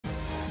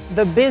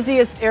The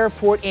busiest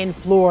airport in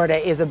Florida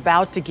is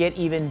about to get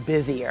even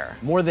busier.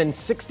 More than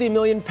 60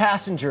 million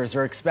passengers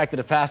are expected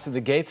to pass through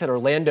the gates at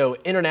Orlando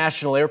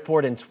International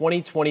Airport in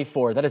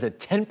 2024. That is a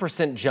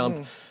 10%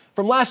 jump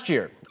from last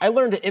year. I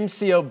learned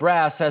MCO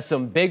Brass has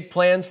some big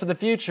plans for the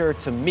future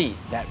to meet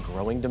that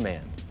growing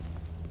demand.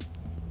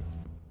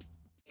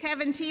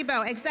 Kevin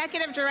Tebow,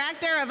 Executive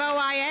Director of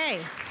OIA.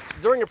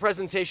 During a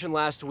presentation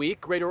last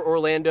week, Greater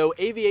Orlando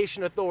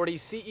Aviation Authority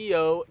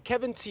CEO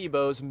Kevin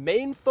Tebow's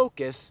main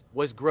focus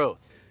was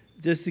growth.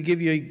 Just to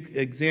give you an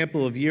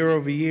example of year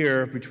over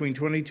year, between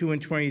 22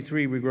 and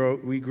 23, we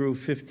grew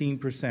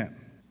 15%.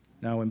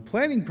 Now, in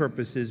planning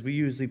purposes, we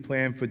usually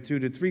plan for 2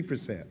 to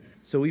 3%.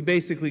 So we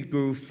basically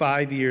grew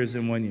 5 years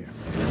in 1 year.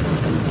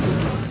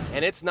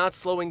 And it's not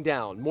slowing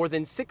down. More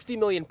than 60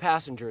 million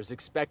passengers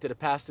expected to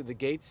pass through the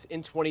gates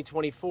in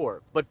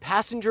 2024. But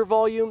passenger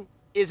volume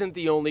isn't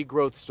the only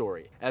growth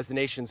story. As the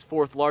nation's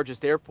fourth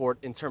largest airport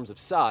in terms of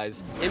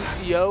size,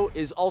 MCO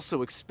is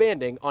also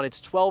expanding on its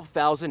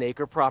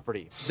 12,000-acre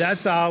property.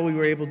 That's how we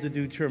were able to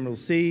do Terminal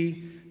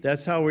C.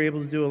 That's how we're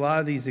able to do a lot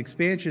of these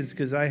expansions,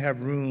 because I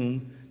have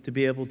room to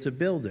be able to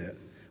build it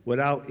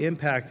without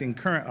impacting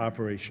current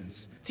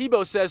operations.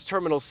 Tebow says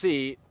Terminal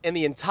C and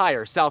the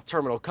entire South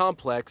Terminal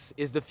complex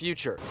is the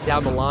future.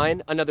 Down the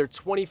line, another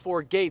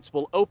 24 gates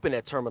will open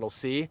at Terminal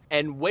C,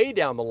 and way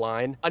down the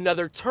line,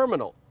 another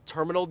terminal,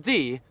 Terminal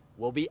D,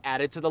 will be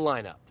added to the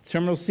lineup.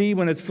 Terminal C,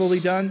 when it's fully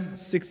done,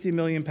 60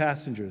 million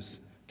passengers.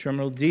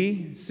 Terminal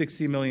D,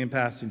 60 million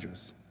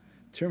passengers.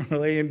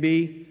 Terminal A and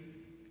B,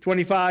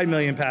 25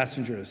 million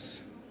passengers.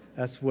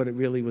 That's what it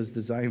really was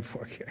designed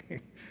for.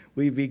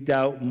 We've eked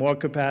out more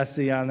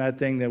capacity on that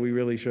thing than we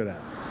really should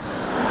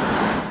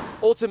have.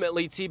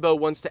 Ultimately, Tebow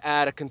wants to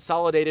add a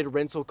consolidated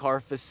rental car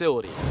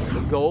facility. The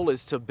goal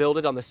is to build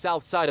it on the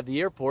south side of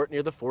the airport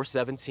near the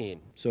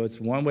 417. So it's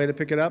one way to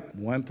pick it up,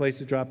 one place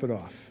to drop it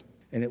off.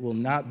 And it will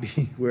not be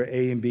where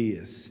A and B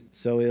is.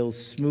 So it'll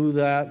smooth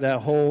out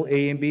that whole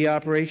A and B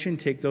operation,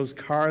 take those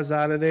cars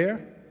out of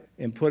there,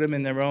 and put them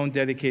in their own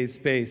dedicated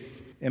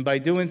space. And by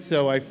doing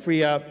so, I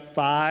free up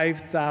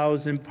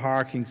 5,000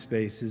 parking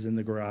spaces in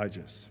the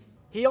garages.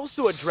 He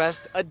also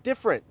addressed a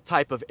different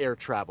type of air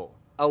travel.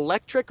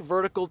 Electric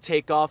vertical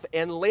takeoff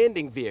and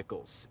landing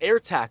vehicles, air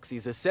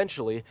taxis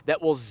essentially,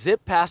 that will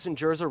zip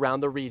passengers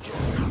around the region.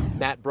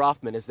 Matt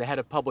Brofman is the head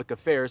of public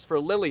affairs for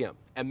Lilium,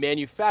 a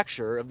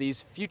manufacturer of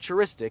these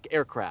futuristic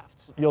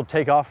aircraft. You'll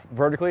take off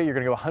vertically, you're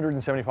going to go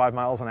 175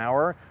 miles an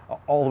hour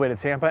all the way to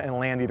Tampa and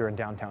land either in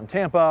downtown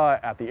Tampa,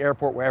 at the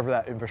airport, wherever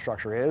that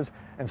infrastructure is.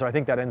 And so I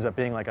think that ends up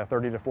being like a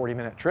 30 to 40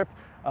 minute trip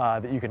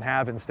that you can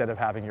have instead of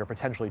having your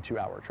potentially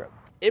 2-hour trip.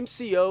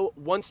 MCO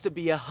wants to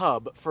be a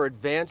hub for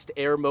advanced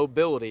air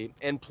mobility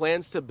and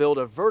plans to build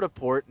a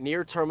vertiport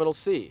near Terminal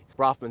C.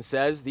 Brofman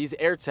says these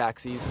air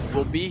taxis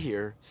will be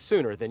here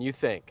sooner than you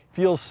think.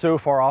 Feels so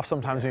far off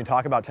sometimes when you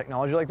talk about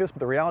technology like this, but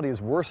the reality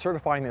is we're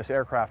certifying this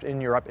aircraft in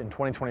Europe in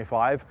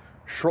 2025,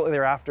 shortly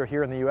thereafter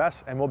here in the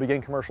US, and we'll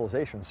begin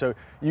commercialization. So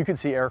you could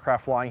see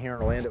aircraft flying here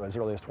in Orlando as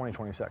early as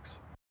 2026.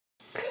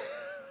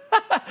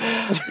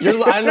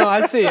 I know,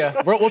 I see you.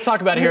 We'll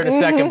talk about it here in a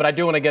second, but I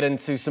do want to get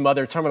into some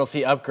other Terminal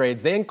C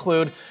upgrades. They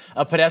include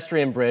a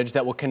pedestrian bridge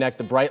that will connect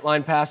the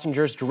Brightline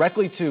passengers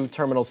directly to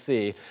Terminal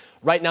C.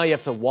 Right now you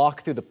have to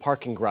walk through the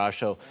parking garage,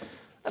 so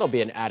that'll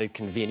be an added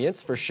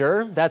convenience for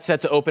sure. That's set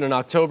to open in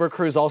October.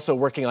 Crew's also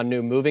working on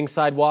new moving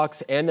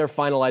sidewalks, and they're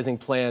finalizing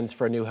plans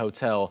for a new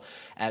hotel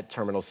at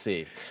Terminal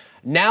C.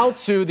 Now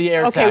to the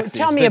air taxis.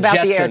 Okay, tell me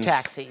about the air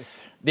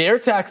taxis. The air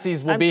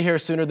taxis will be here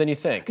sooner than you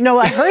think. No,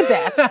 I heard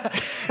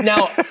that.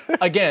 Now,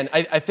 again,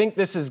 I think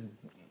it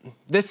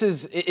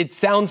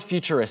sounds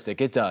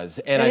futuristic. It does.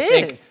 And I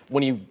think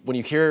when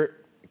you hear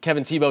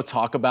Kevin Tebow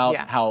talk about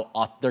how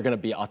they're going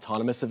to be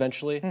autonomous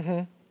eventually.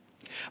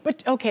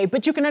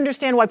 But you can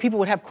understand why people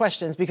would have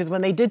questions, because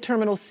when they did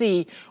Terminal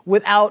C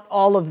without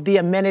all of the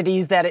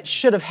amenities that it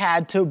should have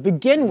had to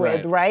begin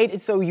with, right?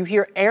 So you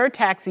hear air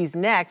taxis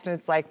next, and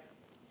it's like,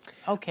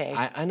 okay.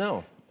 I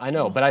know,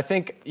 but I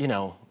think,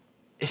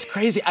 it's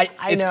crazy.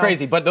 It's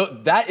crazy,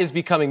 but that is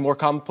becoming more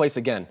commonplace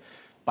again.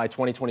 By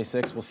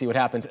 2026, we'll see what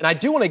happens. And I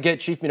do want to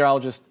get Chief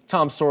Meteorologist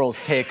Tom Sorrell's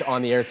take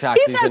on the air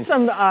taxis. He's had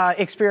some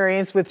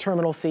experience with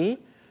Terminal C.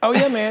 Oh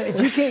yeah, man!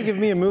 If you can't give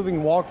me a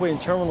moving walkway in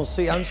Terminal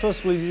C, I'm supposed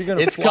to believe you're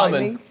going to fly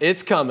me?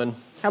 It's coming.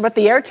 How about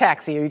the air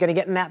taxi? Are you going to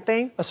get in that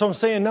thing? That's what I'm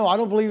saying. No, I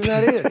don't believe in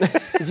that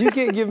either. If you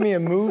can't give me a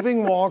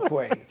moving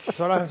walkway,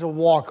 so I don't have to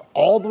walk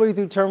all the way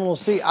through Terminal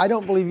C, I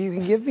don't believe you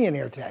can give me an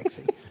air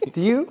taxi.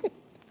 Do you?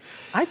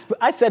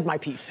 I said my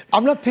piece.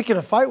 I'm not picking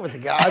a fight with the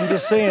guy. I'm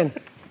just saying,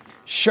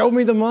 show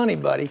me the money,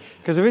 buddy.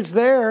 Because if it's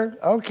there,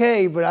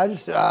 okay. But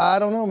I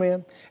don't know,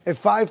 man. If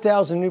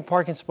 5,000 new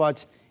parking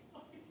spots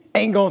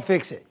ain't going to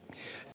fix it.